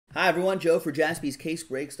Hi everyone, Joe for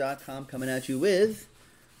JaspysCaseBreaks.com coming at you with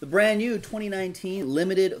the brand new 2019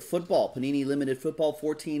 Limited Football. Panini Limited Football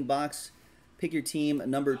 14 box. Pick your team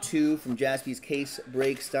number 2 from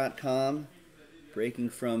JaspysCaseBreaks.com. Breaking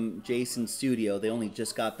from Jason's studio. They only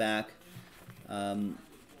just got back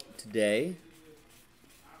today.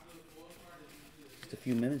 Just a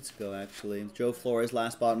few minutes ago actually. Joe Flores,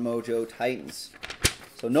 Last Bought Mojo, Titans.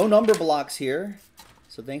 So no number blocks here.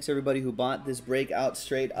 So thanks everybody who bought this break out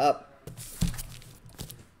straight up.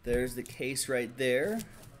 There's the case right there.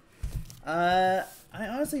 I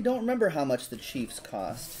honestly don't remember how much the Chiefs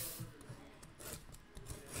cost.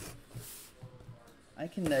 I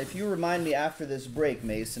can, if you remind me after this break,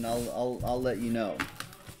 Mason, I'll let you know.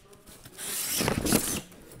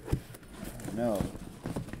 No.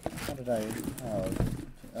 How did I? Oh,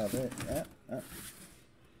 there.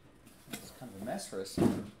 It's kind of a mess for a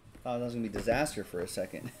second. Thought that was gonna be a disaster for a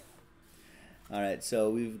second. All right,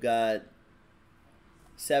 so we've got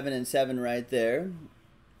 7 and 7 right there.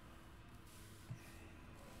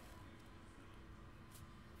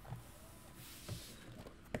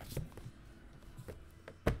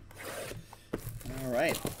 All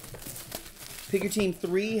right. Pick Your Team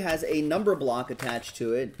 3 has a number block attached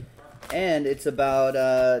to it, and it's about.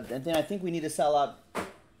 And then I think we need to sell out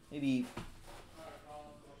maybe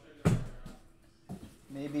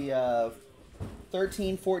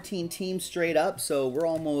 13, 14 teams straight up, so we're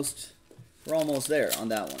almost there on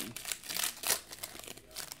that one.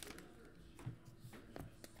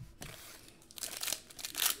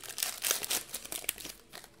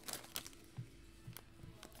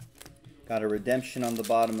 Got a redemption on the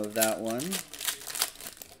bottom of that one.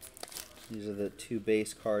 These are the 2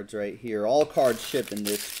 base cards right here. All cards ship in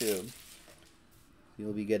this too.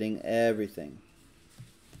 You'll be getting everything.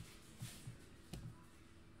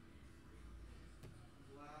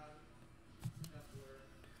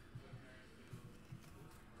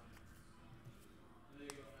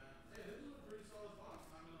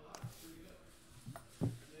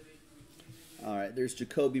 All right, there's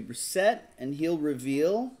Jacoby Brissett, and he'll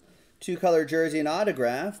reveal 2-color jersey and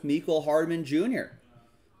autograph, Mecole Hardman Jr.,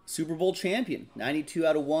 Super Bowl champion, 92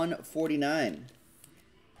 out of 149.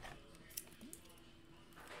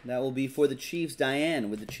 That will be for the Chiefs,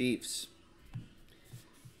 Diane with the Chiefs.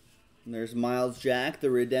 And there's Miles Jack.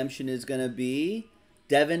 The redemption is going to be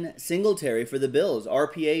Devin Singletary for the Bills,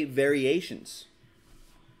 RPA Variations.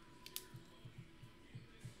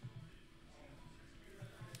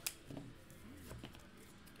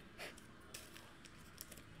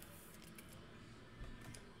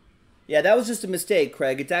 Yeah, that was just a mistake,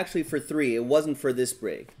 Craig. It's actually for 3. It wasn't for this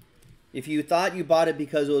break. If you thought you bought it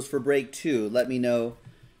because it was for break 2, let me know,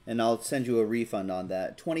 and I'll send you a refund on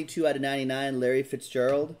that. 22 out of 99, Larry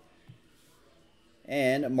Fitzgerald.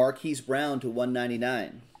 And Marquise Brown to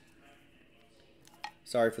 199.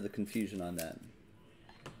 Sorry for the confusion on that.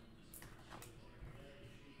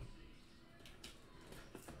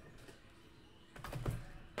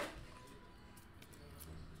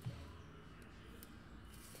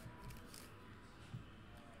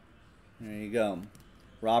 There you go.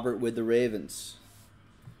 Robert with the Ravens.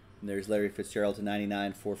 And there's Larry Fitzgerald to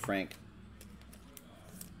 99 for Frank.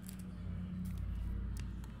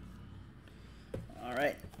 All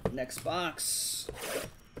right, next box.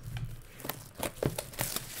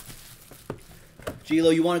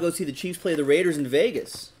 Gilo, you want to go see the Chiefs play the Raiders in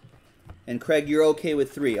Vegas? And Craig, you're okay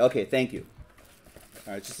with 3. Okay, thank you.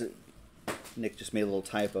 All right, Nick just made a little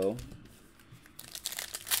typo.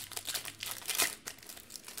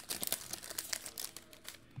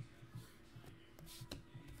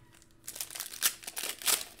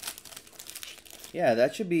 Yeah,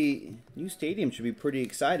 that should be, new stadium should be pretty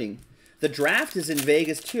exciting. The draft is in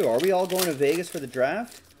Vegas too. Are we all going to Vegas for the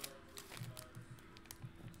draft?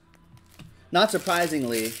 Not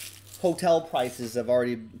surprisingly, hotel prices have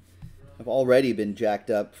already been jacked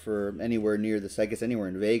up for anywhere near this, I guess anywhere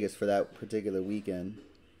in Vegas for that particular weekend.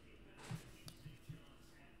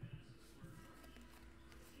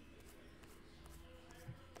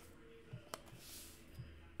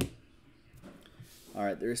 All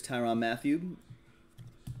right, there's Tyrann Mathieu.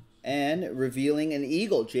 And revealing an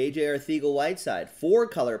Eagle, J.J. Arcega-Whiteside,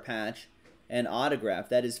 4-color patch and autograph.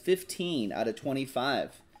 That is 15 out of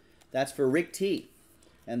 25. That's for Rick T.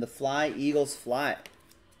 And the Fly Eagles Fly.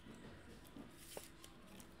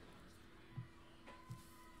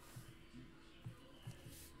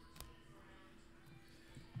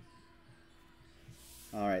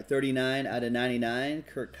 All right, 39 out of 99,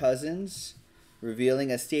 Kirk Cousins.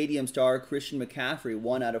 Revealing a Stadium Star, Christian McCaffrey,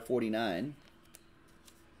 1 out of 49.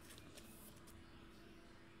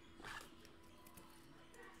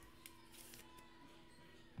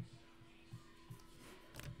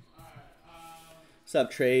 What's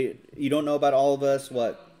up, Trey? You don't know about all of us?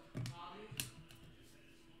 What?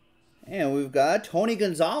 And we've got Tony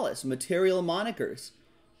Gonzalez, Material Monikers.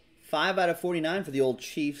 5 out of 49 for the old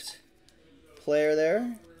Chiefs player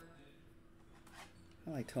there.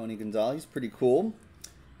 I like Tony Gonzalez. He's pretty cool.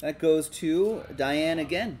 That goes to Diane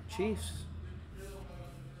again, Chiefs.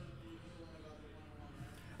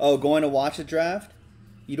 Oh, going to watch the draft?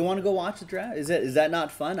 You don't want to go watch the draft? Is that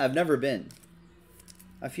not fun? I've never been.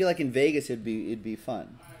 I feel like in Vegas it'd be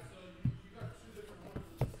fun.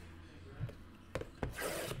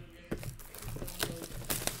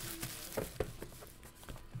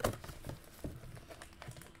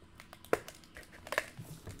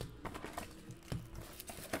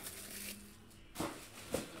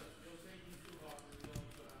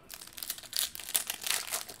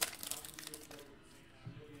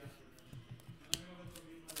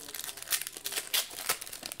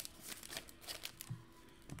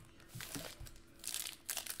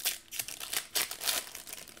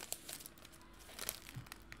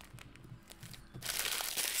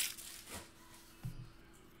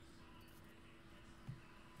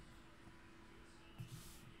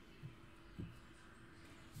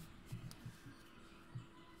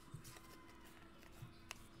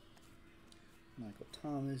 Michael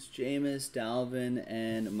Thomas, Jameis, Dalvin,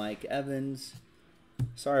 and Mike Evans.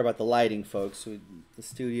 Sorry about the lighting, folks. The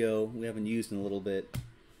studio we haven't used in a little bit.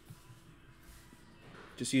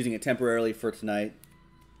 Just using it temporarily for tonight.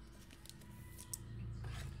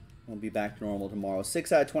 We'll be back to normal tomorrow.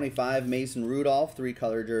 6 out of 25, Mason Rudolph,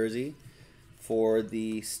 3-color jersey. For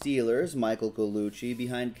the Steelers, Michael Gallucci.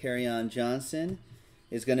 Behind Kerryon Johnson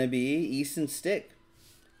is going to be Easton Stick.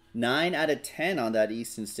 9 out of 10 on that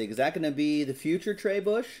Easton Stick. Is that going to be the future Trey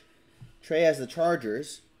Bush? Trey has the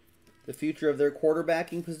Chargers. The future of their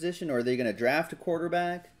quarterbacking position? Or are they going to draft a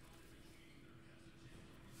quarterback?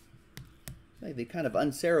 They kind of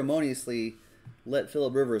unceremoniously let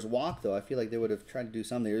Phillip Rivers walk, though. I feel like they would have tried to do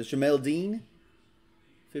something. There's Jamel Dean.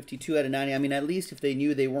 52 out of 90. I mean, at least if they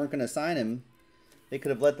knew they weren't going to sign him, they could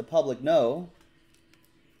have let the public know.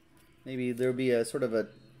 Maybe there would be a sort of a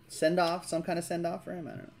send-off, some kind of send-off for him. I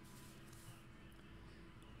don't know.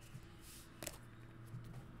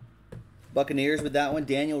 Buccaneers with that one.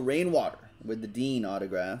 Daniel Rainwater with the Dean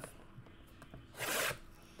autograph.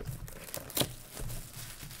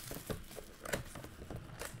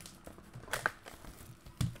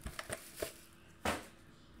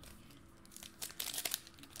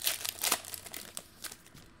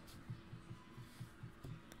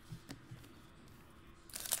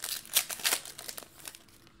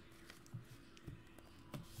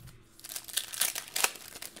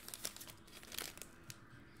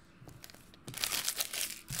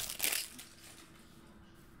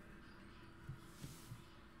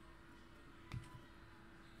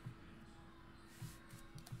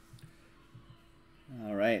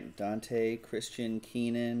 All right, Dante, Christian,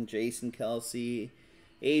 Keenan, Jason Kelsey,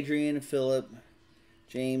 Adrian, Phillip,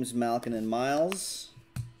 James, Malkin, and Miles.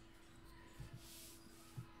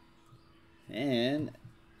 And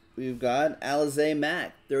we've got Alize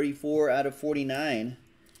Mack, 34 out of 49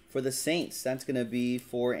 for the Saints. That's going to be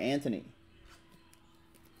for Anthony.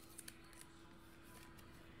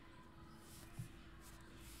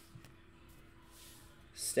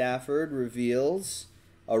 Stafford reveals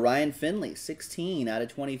Ryan Finley, 16 out of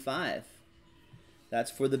 25. That's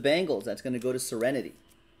for the Bengals. That's going to go to Serenity.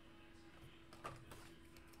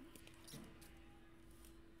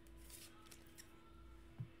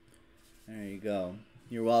 There you go.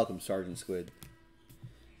 You're welcome, Sergeant Squid.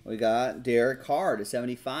 We got Derek Carr to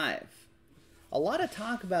 75. A lot of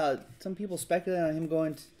talk about some people speculating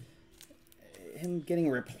on him getting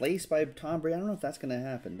replaced by Tom Brady. I don't know if that's going to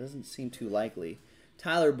happen. Doesn't seem too likely.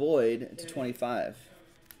 Tyler Boyd to 25.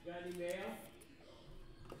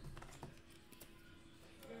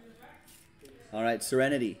 All right,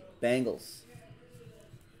 Serenity, Bengals.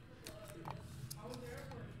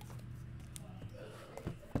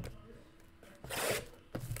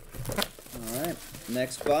 All right,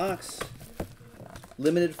 next box.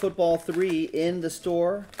 Limited Football 3 in the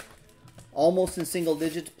store. Almost in single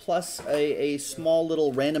digits, plus a small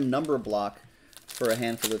little random number block for a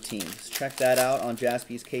handful of teams. Check that out on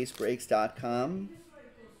jaspyscasebreaks.com.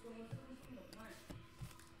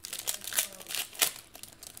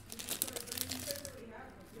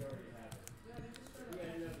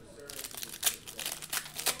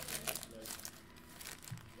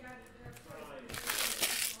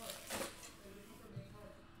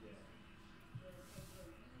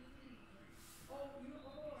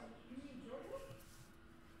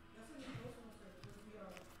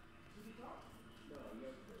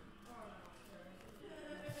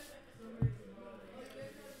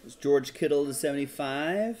 George Kittle to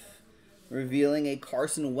 75. Revealing a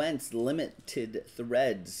Carson Wentz limited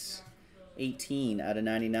threads. 18 out of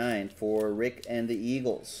 99 for Rick and the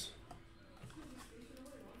Eagles.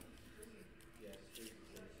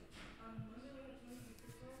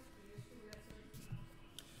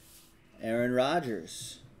 Aaron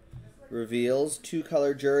Rodgers reveals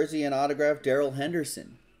 2-color jersey and autograph Darrell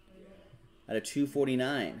Henderson out of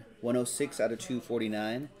 249. 106 out of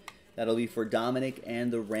 249. That'll be for Dominic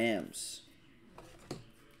and the Rams.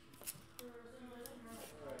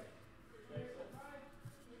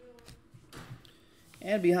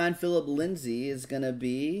 And behind Philip Lindsay is going to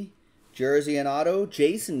be jersey and auto,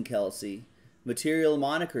 Jason Kelsey. Material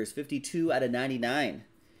monikers, 52 out of 99.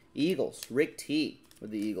 Eagles, Rick T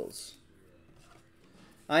with the Eagles.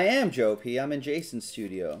 I am Joe P. I'm in Jason's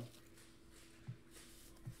studio.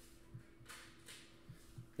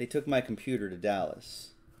 They took my computer to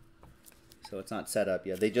Dallas, so it's not set up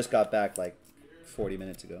yet. They just got back like 40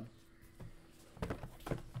 minutes ago.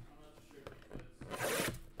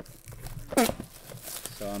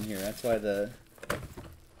 So I'm here. That's why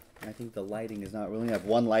I think the lighting is not. We only have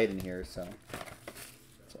one light in here, so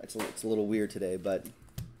it's a little weird today. But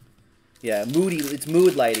yeah, moody. It's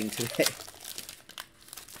mood lighting today.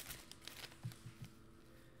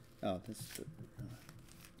 Oh,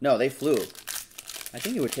 no, they flew. I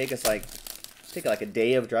think it would take us like a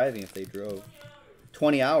day of driving if they drove.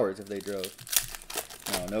 20 hours if they drove.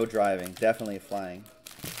 No driving. Definitely flying.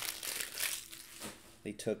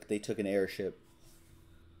 They took an airship.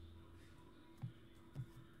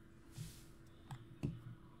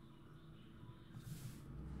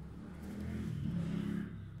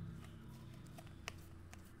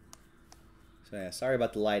 So yeah, sorry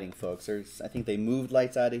about the lighting, folks. I think they moved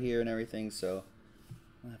lights out of here and everything, so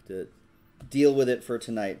I'll have to deal with it for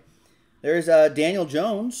tonight. There's Daniel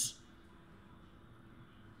Jones.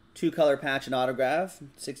 2-color patch and autograph.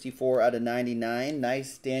 64 out of 99.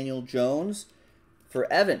 Nice Daniel Jones. For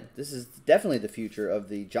Evan, this is definitely the future of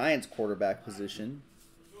the Giants quarterback position.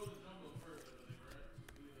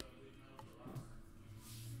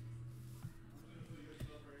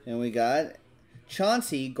 And we got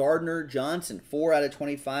Chauncey Gardner-Johnson. 4 out of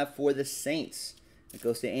 25 for the Saints. It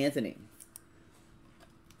goes to Anthony.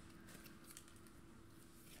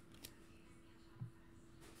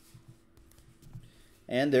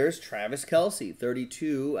 And there's Travis Kelce,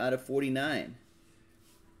 32 out of 49.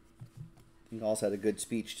 He also had a good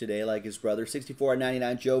speech today, like his brother. 64 out of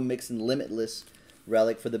 99, Joe Mixon, limitless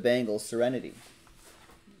relic for the Bengals, Serenity.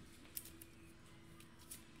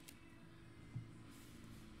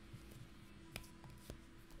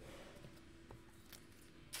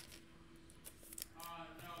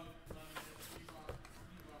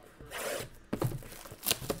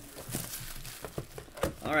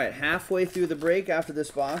 All right, halfway through the break after this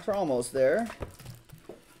box. We're almost there.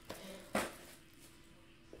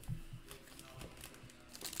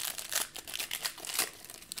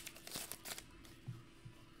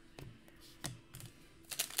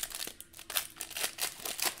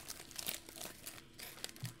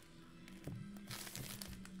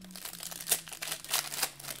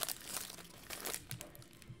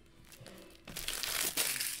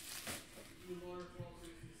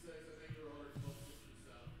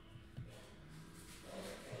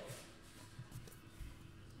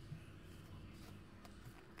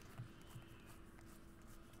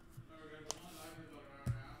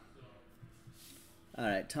 All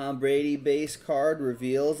right, Tom Brady base card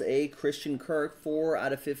reveals a Christian Kirk 4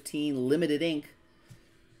 out of 15 limited ink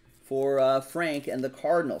for Frank and the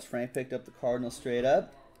Cardinals. Frank picked up the Cardinals straight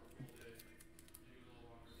up.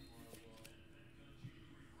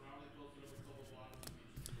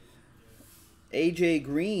 AJ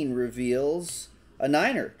Green reveals a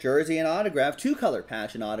Niner jersey and autograph, 2-color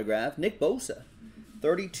patch and autograph, Nick Bosa.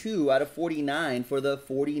 32 out of 49 for the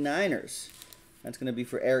 49ers. That's going to be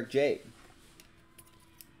for Eric J.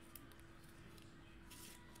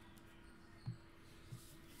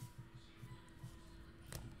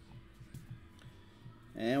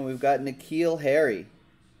 And we've got N'Keal Harry,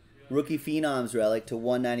 rookie phenoms relic to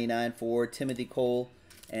 199 for Timothy Cole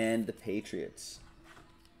and the Patriots.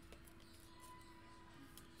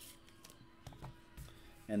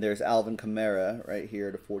 And there's Alvin Kamara right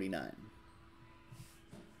here to 49.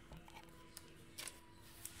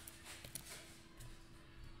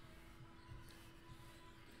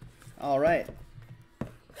 All right.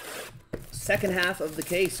 Second half of the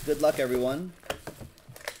case. Good luck, everyone.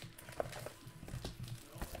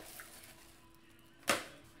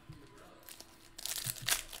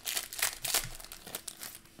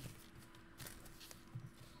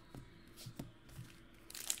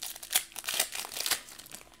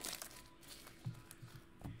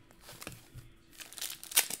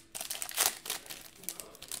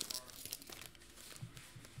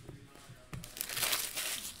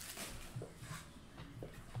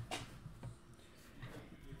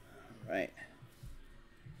 right.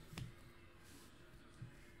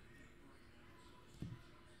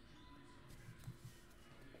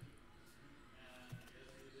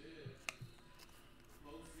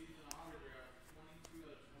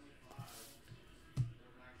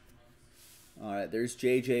 All right, there's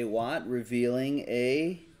J.J. Watt revealing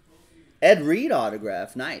a Ed Reed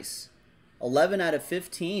autograph. Nice. 11 out of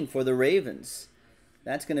 15 for the Ravens.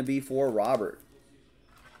 That's going to be for Robert.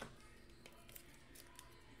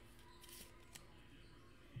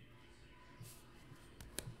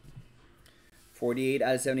 .48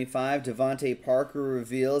 out of 75. Devontae Parker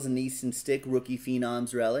reveals an Easton Stick Rookie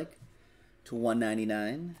Phenoms relic to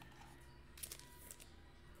 199.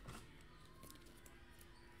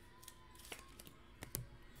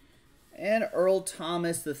 And Earl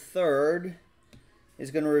Thomas III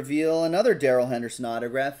is going to reveal another Darrell Henderson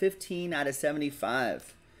autograph, 15 out of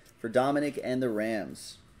 75 for Dominic and the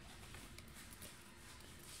Rams.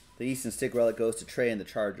 The Easton Stick relic goes to Trey and the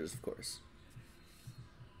Chargers, of course.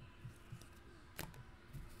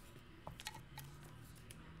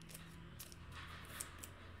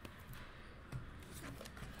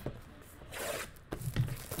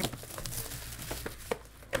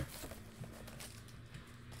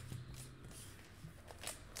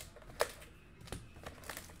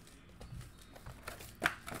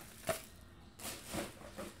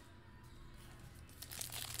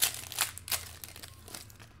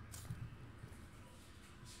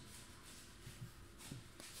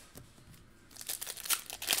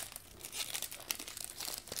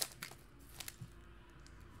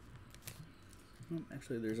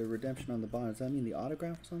 Actually, there's a redemption on the bottom. Does that mean the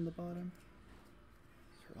autograph is on the bottom?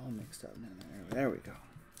 They're all mixed up. There we go.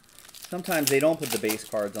 Sometimes they don't put the base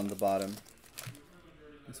cards on the bottom.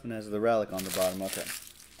 This one has the relic on the bottom. Okay.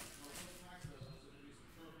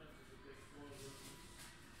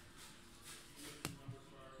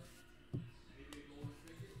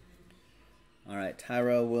 All right,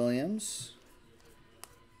 Tyrell Williams.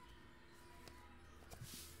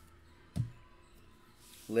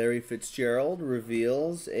 Larry Fitzgerald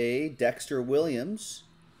reveals a Dexter Williams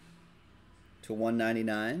to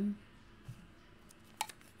 199.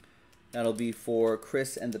 That'll be for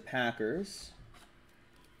Chris and the Packers.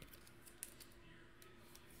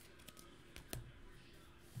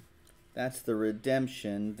 That's the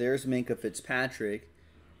redemption. There's Minkah Fitzpatrick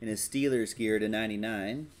in his Steelers gear to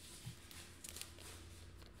 99.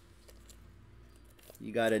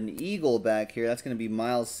 You got an Eagle back here. That's going to be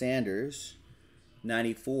Miles Sanders.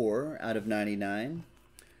 94 out of 99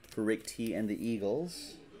 for Rick T and the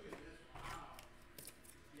Eagles.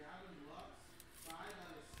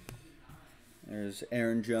 There's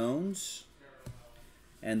Aaron Jones.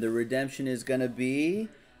 And the redemption is going to be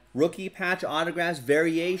rookie patch autographs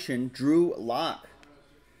variation, Drew Lock.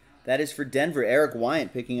 That is for Denver. Eric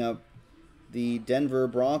Wyant picking up the Denver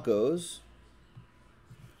Broncos.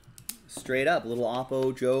 Straight up, little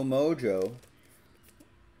Oppo Joe Mojo.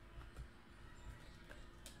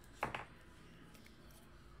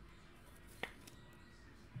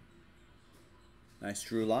 Nice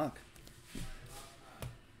Drew Lock.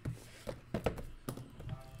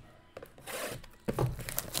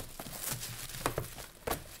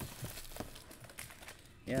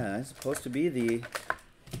 Yeah, that's supposed to be the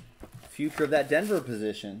future of that Denver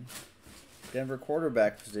position. Denver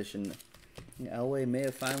quarterback position. Elway may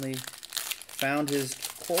have finally found his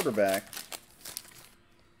quarterback.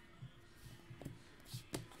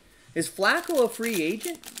 Is Flacco a free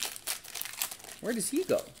agent? Where does he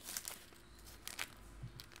go?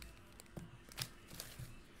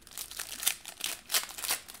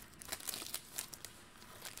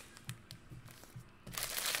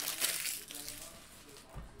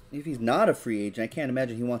 If he's not a free agent, I can't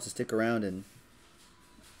imagine he wants to stick around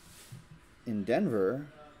in Denver.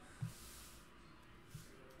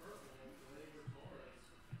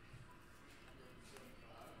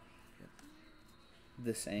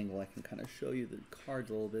 This angle, I can kind of show you the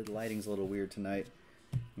cards a little bit. The lighting's a little weird tonight.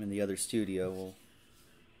 I'm in the other studio. We'll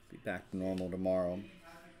be back to normal tomorrow.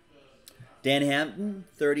 Dan Hampton,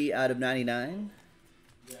 30 out of 99.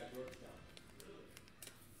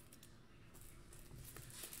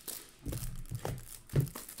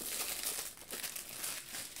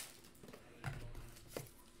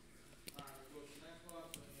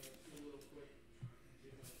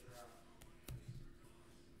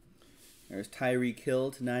 There's Tyreek Hill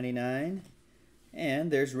to 99.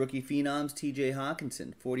 And there's rookie phenoms TJ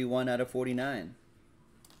Hawkinson, 41 out of 49.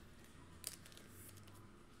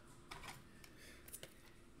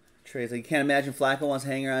 Trey's like, you can't imagine Flacco wants to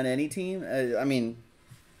hang around any team. I mean,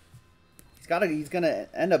 he's gonna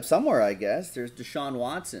end up somewhere, I guess. There's Deshaun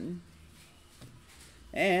Watson.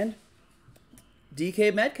 And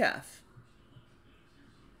DK Metcalf.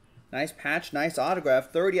 Nice patch, nice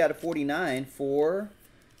autograph. 30 out of 49 for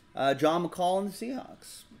John McCall and the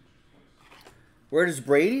Seahawks. Where does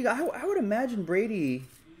Brady? I would imagine Brady,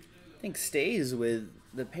 I think, stays with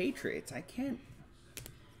the Patriots. I can't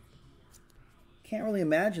really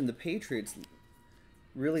imagine the Patriots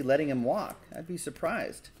really letting him walk. I'd be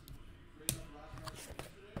surprised.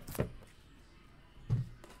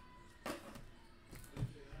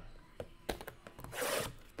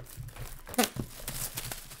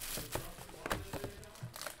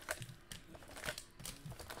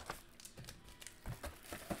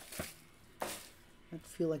 That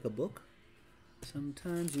feel like a book?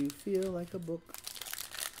 Sometimes you feel like a book.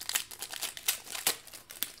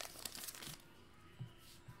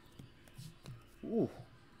 Ooh.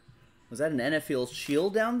 Was that an NFL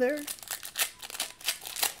shield down there?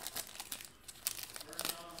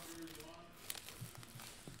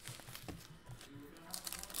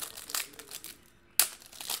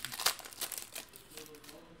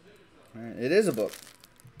 All right, it is a book.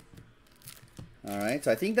 All right,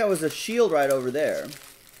 so I think that was a shield right over there.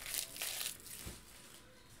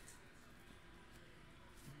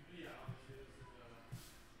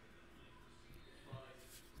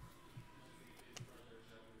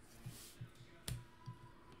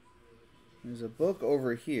 There's a book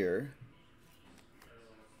over here.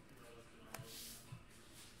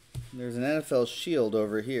 There's an NFL shield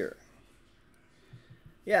over here.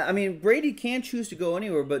 Yeah, I mean, Brady can choose to go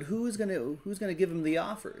anywhere, but who's gonna give him the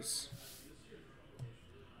offers?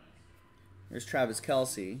 There's Travis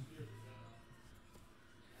Kelce.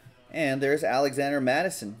 And there's Alexander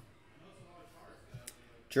Madison.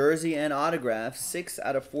 Jersey and autograph, 6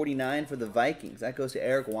 out of 49 for the Vikings. That goes to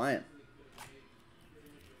Eric Wyant.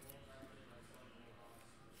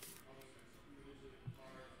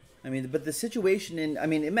 I mean, but the situation in, I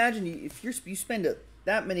mean, imagine if you spend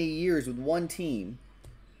that many years with one team,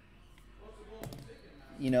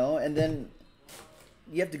 you know, and then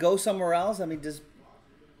you have to go somewhere else. I mean, does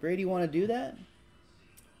Brady want to do that?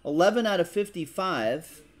 11 out of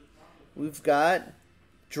 55. We've got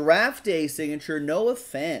draft day signature, Noah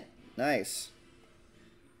Fant. Nice.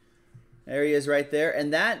 There he is right there.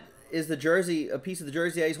 And that is the jersey, a piece of the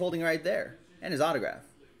jersey that he's holding right there. And his autograph.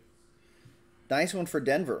 Nice one for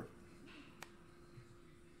Denver.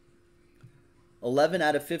 11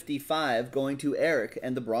 out of 55 going to Eric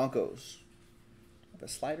and the Broncos. I have a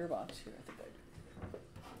slider box here. I think I do.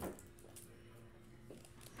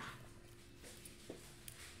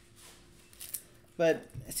 But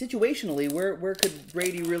situationally, where could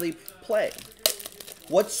Brady really play?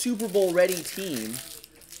 What Super Bowl ready team?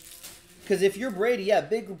 Because if you're Brady, yeah,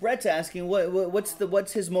 Big Brett's asking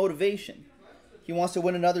what's his motivation? He wants to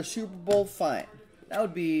win another Super Bowl? Fine.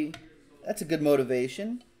 That's a good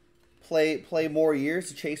motivation. Play more years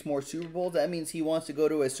to chase more Super Bowls. That means he wants to go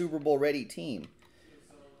to a Super Bowl ready team.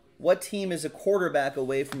 What team is a quarterback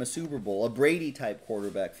away from a Super Bowl? A Brady type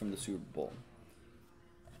quarterback from the Super Bowl.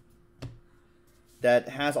 That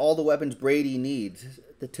has all the weapons Brady needs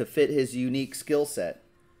to fit his unique skill set.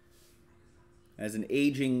 As an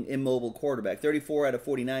aging, immobile quarterback. 34 out of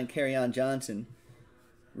 49, Kerryon Johnson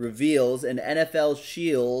reveals an NFL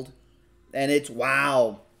shield. And it's,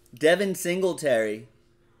 wow, Devin Singletary,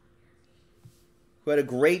 who had a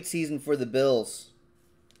great season for the Bills.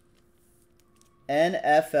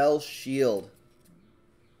 NFL shield.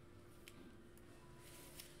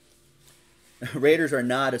 Raiders are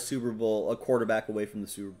not a quarterback away from the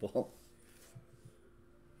Super Bowl.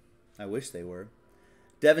 I wish they were.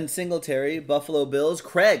 Devin Singletary, Buffalo Bills.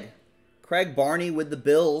 Craig Barney with the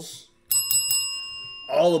Bills.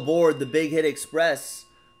 All aboard the Big Hit Express.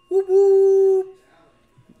 Whoop whoop.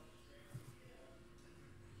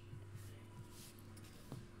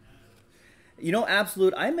 You know,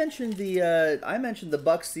 Absolute, I mentioned the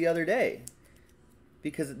Bucks the other day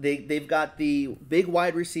because they've got the big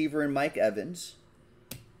wide receiver in Mike Evans,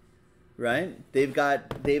 right? They've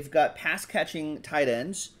got pass catching tight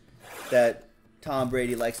ends that Tom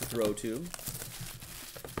Brady likes to throw to.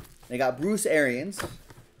 They got Bruce Arians,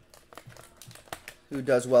 who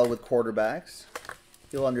does well with quarterbacks.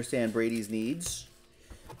 He'll understand Brady's needs.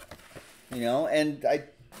 You know, and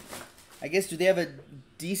I guess, do they have a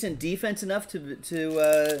decent defense enough to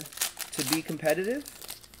be competitive?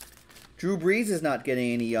 Drew Brees is not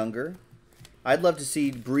getting any younger. I'd love to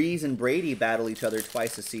see Brees and Brady battle each other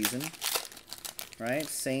twice a season. Right?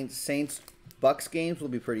 Saints Bucks games will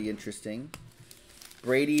be pretty interesting.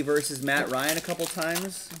 Brady versus Matt Ryan a couple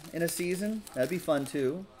times in a season. That'd be fun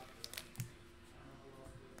too.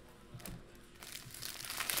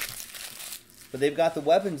 But they've got the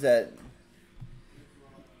weapons that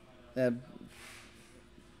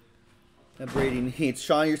that Brady needs.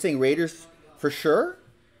 Sean, you're saying Raiders for sure?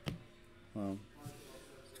 Well,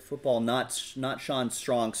 football not Sean's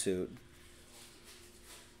strong suit.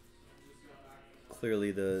 Clearly,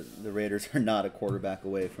 the Raiders are not a quarterback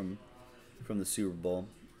away from the Super Bowl.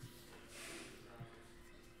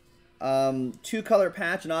 2-color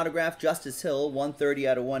patch and autograph, Justice Hill, 130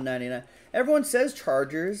 out of 199. Everyone says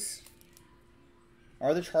Chargers.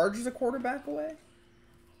 Are the Chargers a quarterback away?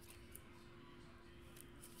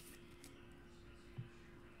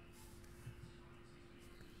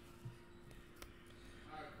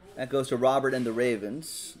 That goes to Robert and the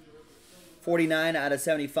Ravens. 49 out of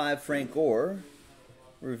 75, Frank Gore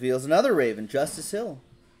reveals another Raven, Justice Hill.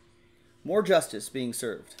 More justice being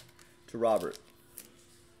served to Robert.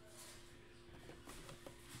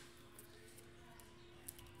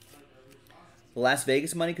 Las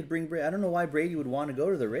Vegas money could bring Brady. I don't know why Brady would want to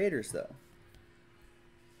go to the Raiders, though.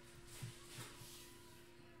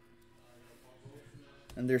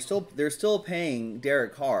 And they're still paying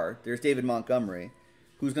Derek Carr. There's David Montgomery,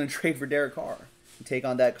 who's going to trade for Derek Carr and take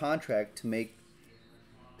on that contract to make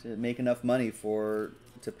enough money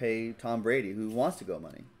to pay Tom Brady, who wants to get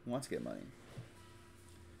money.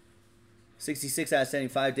 66 out of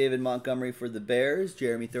 75, David Montgomery for the Bears.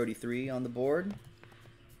 Jeremy 33 on the board.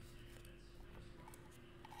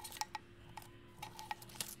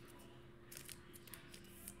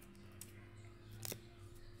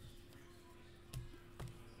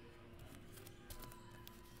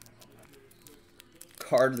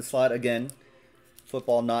 Card to the slot again.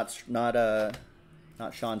 Football not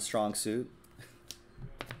Sean's strong suit.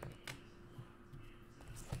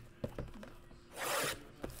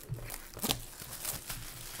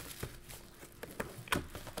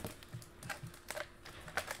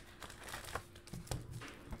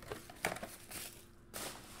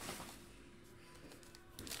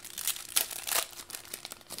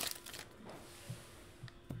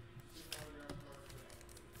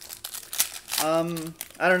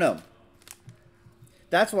 I don't know.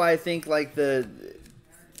 That's why I think like the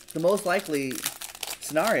most likely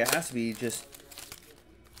scenario has to be just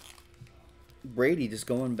Brady just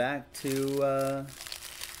going back to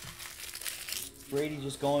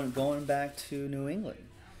going back to New England,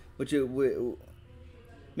 which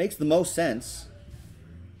makes the most sense.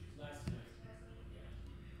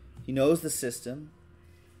 He knows the system.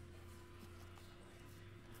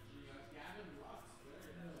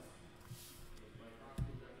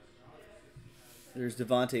 There's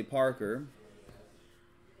Devontae Parker.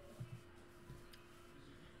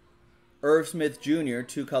 Irv Smith Jr.,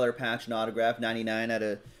 2-color patch and autograph, 99 out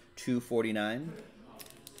of 249.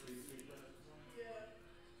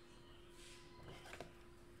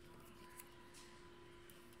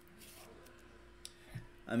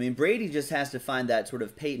 I mean, Brady just has to find that sort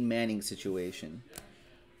of Peyton Manning situation,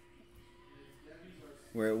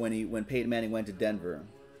 where when Peyton Manning went to Denver.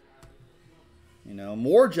 You know,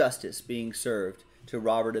 more justice being served to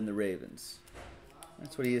Robert and the Ravens.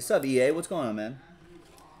 That's what he is. Sub EA, what's going on, man?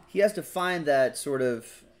 He has to find that sort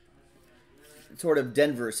of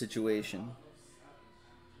Denver situation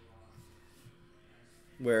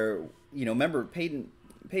where, you know, remember Peyton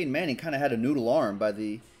Manning kind of had a noodle arm by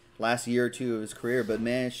the last year or two of his career, but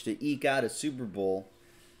managed to eke out a Super Bowl.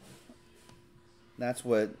 I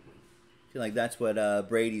feel like that's what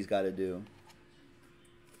Brady's got to do.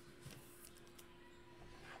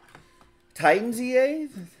 Titans EA?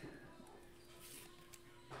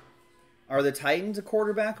 Are the Titans a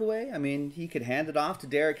quarterback away? I mean, he could hand it off to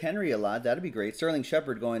Derrick Henry a lot. That'd be great. Sterling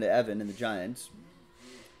Shepard going to Evan and the Giants.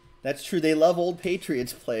 That's true. They love old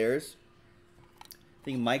Patriots players. I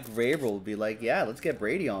think Mike Vrabel would be like, yeah, let's get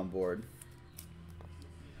Brady on board.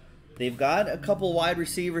 They've got a couple wide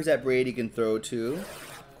receivers that Brady can throw to.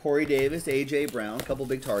 Corey Davis, A.J. Brown, a couple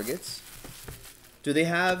big targets. Do they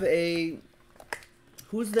have a...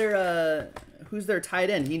 Who's their tight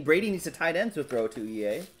end? Brady needs a tight end to throw to,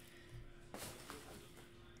 EA.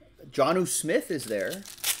 Jonnu Smith is there. Isn't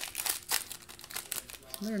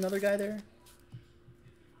there another guy there?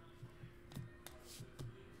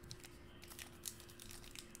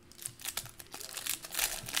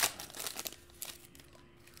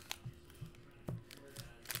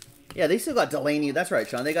 Yeah, they still got Delaney. That's right,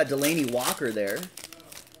 Sean. They got Delaney Walker there.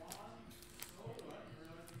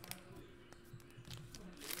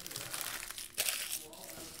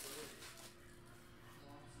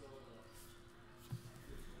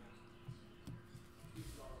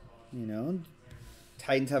 You know,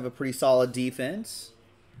 Titans have a pretty solid defense.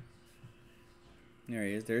 There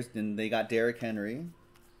he is. Then they got Derrick Henry.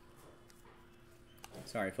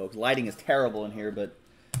 Sorry, folks. Lighting is terrible in here, but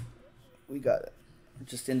we got it.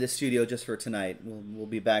 just in this studio just for tonight. We'll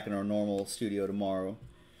be back in our normal studio tomorrow.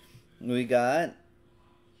 We got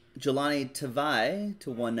Jelani Tavai to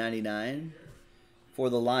 199 for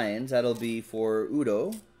the Lions. That'll be for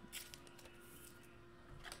Udo.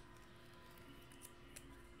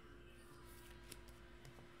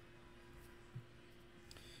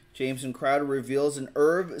 Jameson Crowder reveals an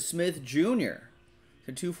Irv Smith Jr.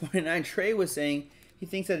 to 249. Trey was saying he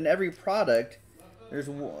thinks that in every product there's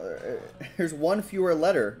one fewer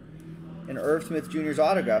letter in Irv Smith Jr.'s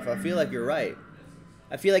autograph. I feel like you're right.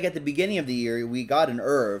 I feel like at the beginning of the year we got an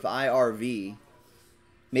Irv, IRV,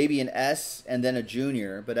 maybe an S and then a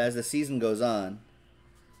Junior, but as the season goes on,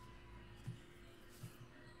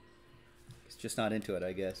 it's just not into it,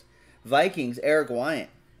 I guess. Vikings, Eric Wyant.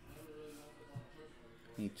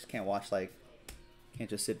 You just can't watch can't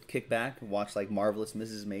just kick back and watch like Marvelous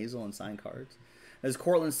Mrs. Maisel and sign cards. There's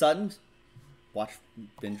Cortland Sutton.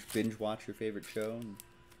 Binge watch your favorite show. And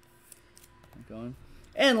keep going.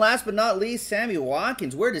 And last but not least, Sammy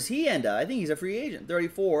Watkins. Where does he end up? I think he's a free agent.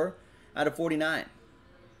 34 out of 49.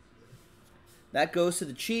 That goes to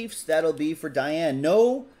the Chiefs. That'll be for Diane.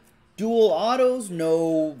 No dual autos,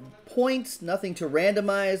 no points, nothing to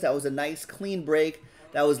randomize. That was a nice, clean break.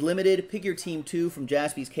 That was limited. Pick your team 2 from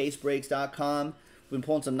jaspyscasebreaks.com. We've been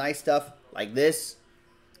pulling some nice stuff like this.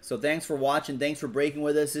 So thanks for watching. Thanks for breaking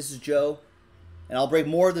with us. This is Joe. And I'll break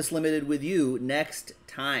more of this limited with you next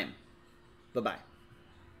time. Bye-bye.